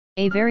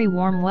A very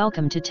warm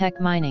welcome to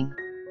Tech Mining.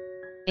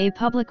 A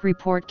public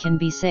report can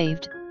be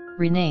saved,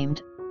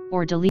 renamed,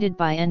 or deleted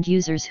by end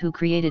users who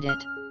created it.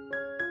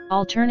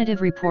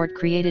 Alternative report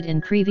created in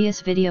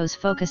previous videos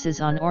focuses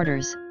on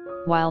orders,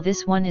 while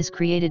this one is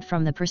created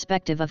from the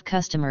perspective of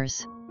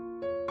customers.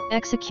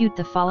 Execute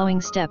the following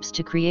steps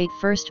to create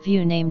first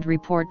view named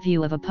report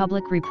view of a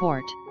public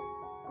report.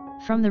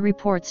 From the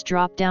reports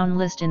drop-down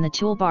list in the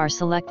toolbar,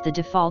 select the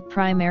default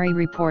primary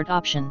report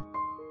option.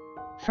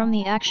 From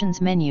the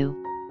Actions menu,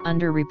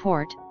 under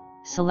Report,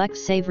 select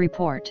Save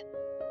Report.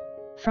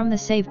 From the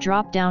Save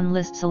drop-down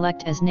list,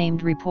 select as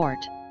named report.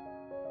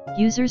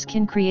 Users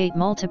can create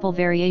multiple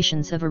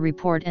variations of a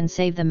report and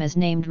save them as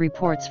named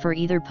reports for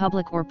either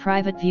public or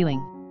private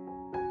viewing.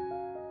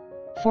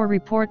 For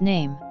report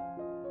name,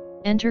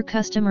 enter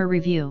Customer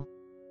Review.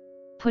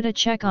 Put a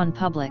check on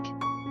Public.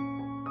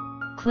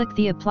 Click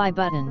the Apply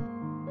button.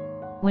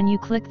 When you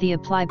click the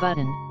Apply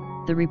button,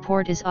 the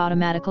report is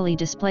automatically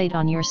displayed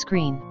on your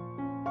screen.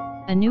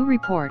 A new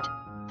report,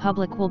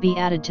 Public, will be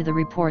added to the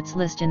reports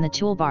list in the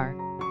toolbar,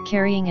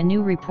 carrying a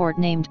new report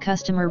named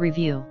Customer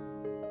Review.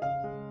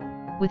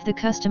 With the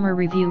Customer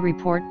Review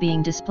report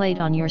being displayed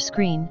on your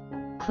screen,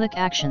 click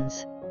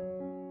Actions,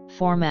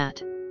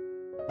 Format,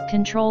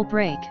 Control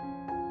Break.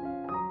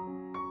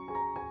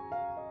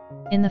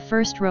 In the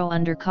first row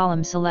under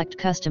Column, select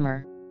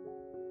Customer.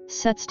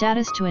 Set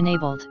Status to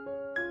Enabled.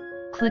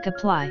 Click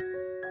Apply.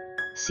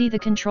 See the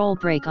control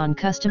break on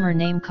Customer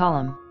Name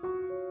column.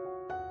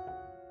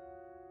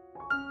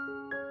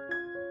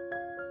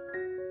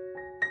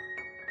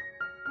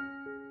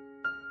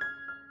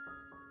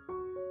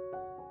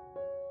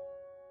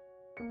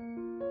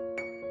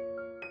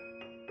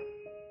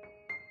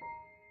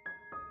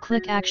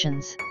 Click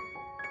Actions,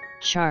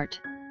 Chart.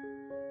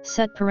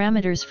 Set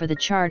parameters for the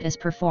chart as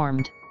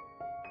performed.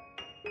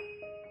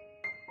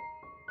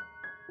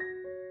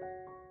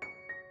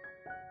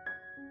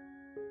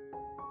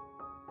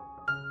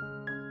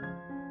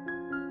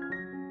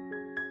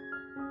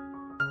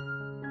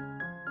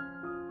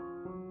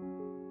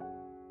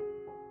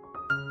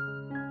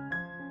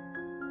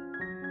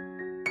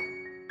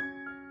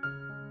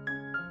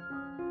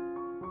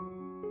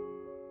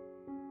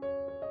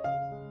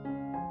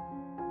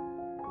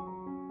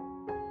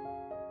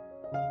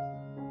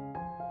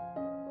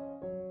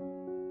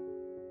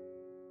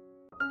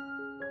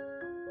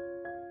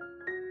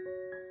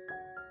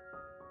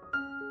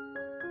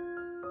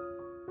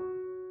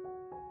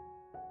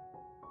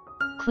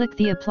 Click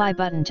the Apply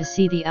button to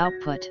see the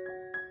output.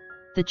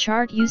 The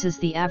chart uses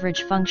the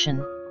average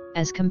function,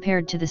 as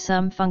compared to the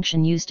sum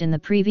function used in the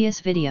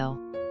previous video.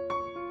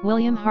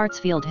 William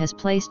Hartsfield has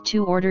placed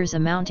 2 orders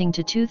amounting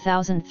to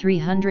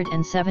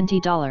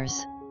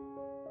 $2,370.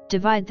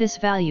 Divide this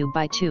value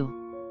by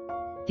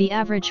 2. The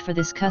average for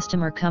this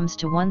customer comes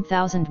to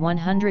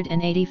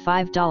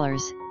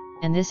 $1,185,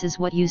 and this is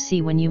what you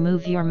see when you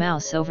move your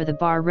mouse over the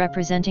bar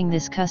representing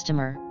this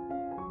customer.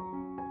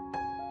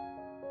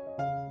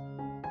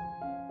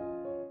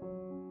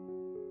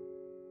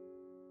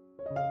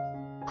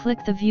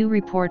 Click the View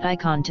Report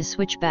icon to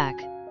switch back.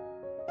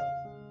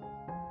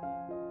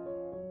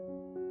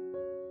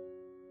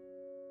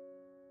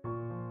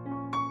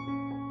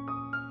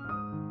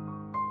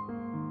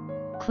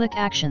 Click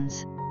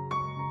Actions.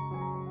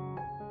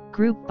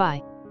 Group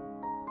by.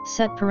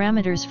 Set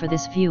parameters for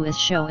this view as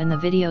shown in the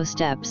video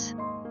steps.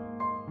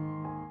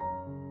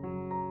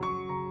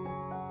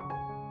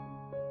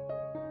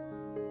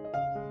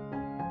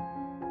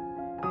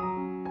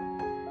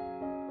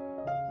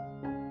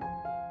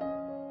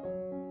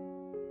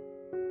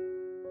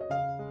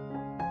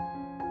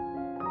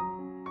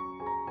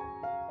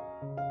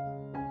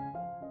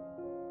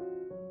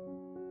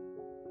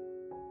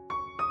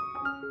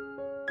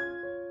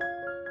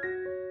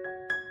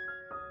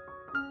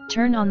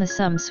 Turn on the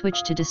sum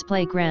switch to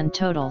display grand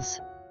totals.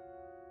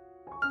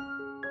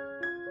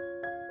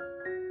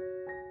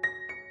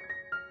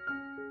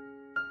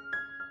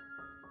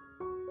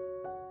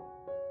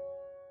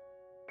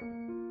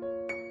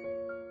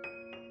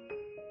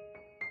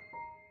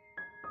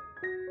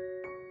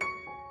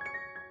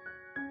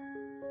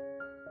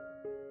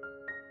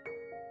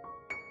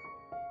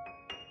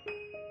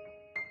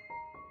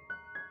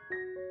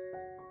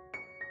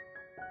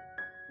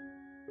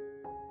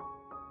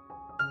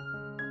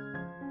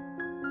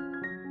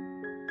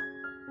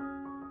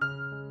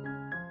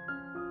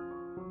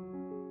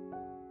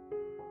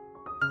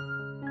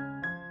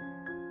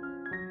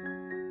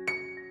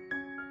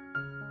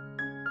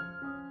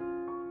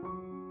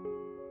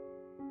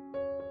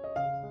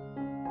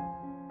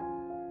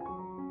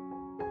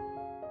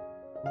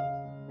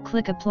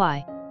 Click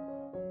Apply.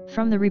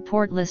 From the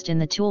report list in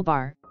the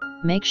toolbar,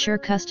 make sure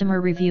Customer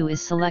Review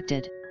is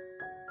selected,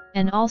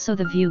 and also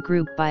the View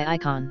Group by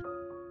icon.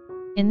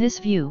 In this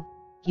view,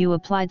 you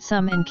applied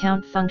sum and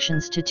count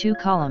functions to 2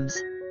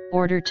 columns,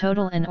 Order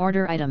Total and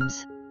Order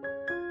Items.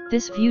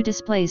 This view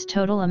displays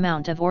total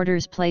amount of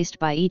orders placed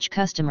by each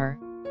customer,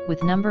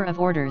 with number of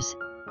orders,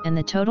 and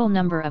the total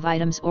number of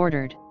items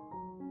ordered.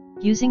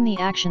 Using the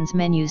Actions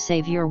menu,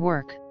 save your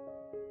work.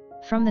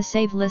 From the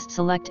Save list,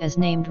 select as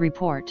named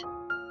report.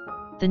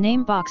 The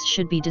name box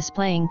should be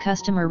displaying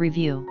customer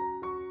review.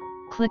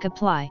 Click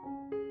Apply.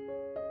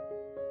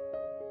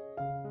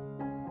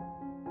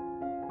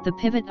 The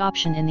pivot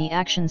option in the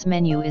Actions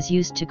menu is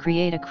used to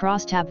create a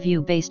cross-tab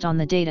view based on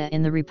the data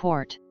in the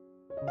report.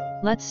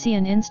 Let's see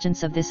an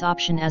instance of this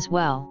option as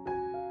well.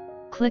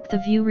 Click the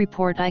View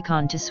Report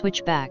icon to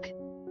switch back.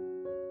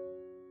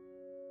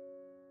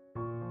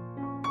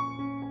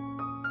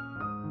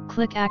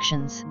 Click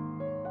Actions.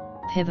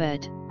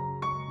 Pivot.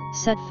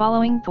 Set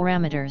following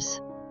parameters.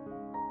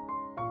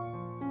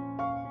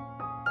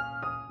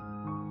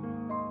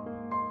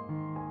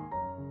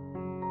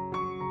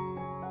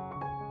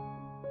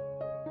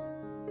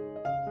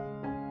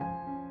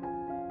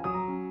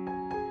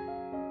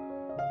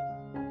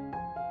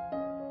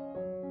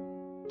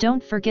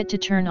 Don't forget to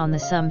turn on the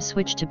sum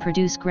switch to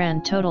produce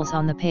grand totals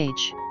on the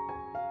page.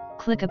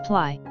 Click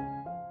Apply.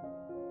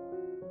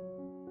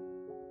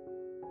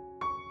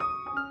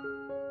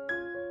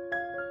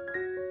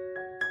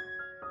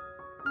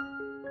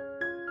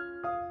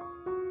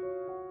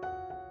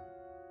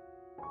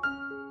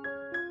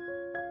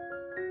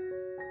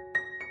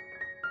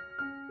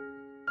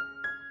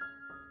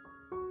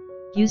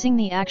 Using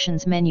the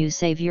Actions menu,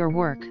 save your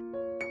work.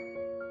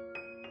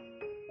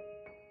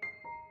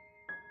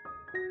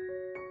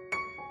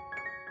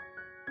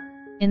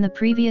 In the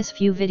previous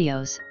few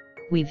videos,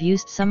 we've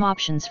used some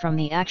options from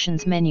the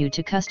Actions menu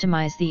to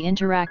customize the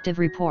interactive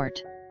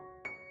report.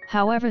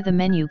 However, the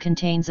menu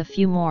contains a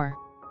few more.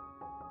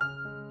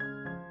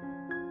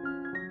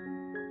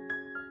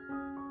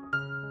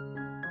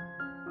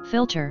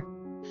 Filter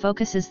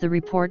focuses the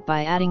report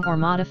by adding or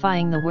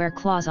modifying the where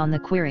clause on the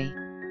query.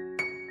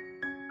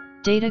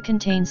 Data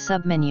contains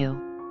submenu.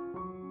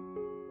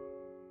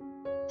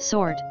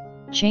 Sort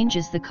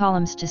changes the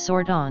columns to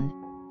sort on,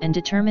 and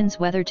determines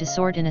whether to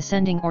sort in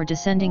ascending or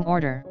descending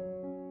order.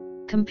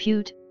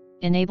 Compute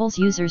enables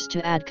users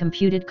to add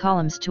computed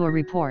columns to a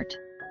report.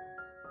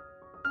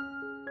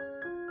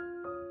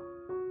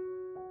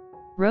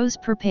 Rows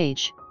per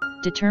page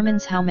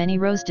determines how many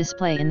rows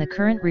display in the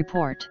current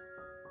report.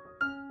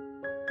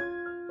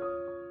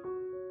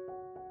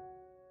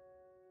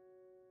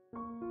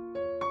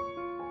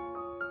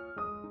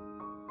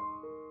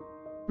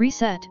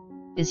 Reset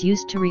is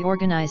used to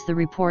reorganize the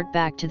report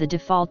back to the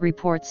default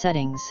report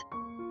settings.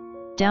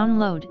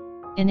 Download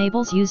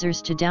enables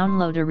users to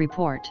download a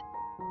report.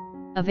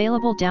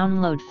 Available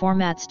download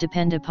formats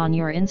depend upon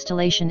your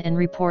installation and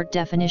report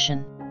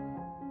definition.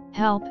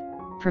 Help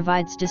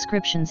provides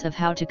descriptions of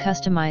how to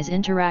customize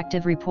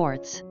interactive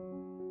reports.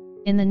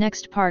 In the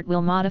next part,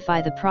 we'll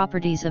modify the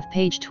properties of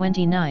page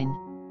 29,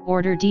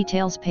 Order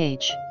Details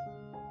page.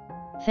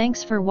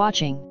 Thanks for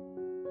watching.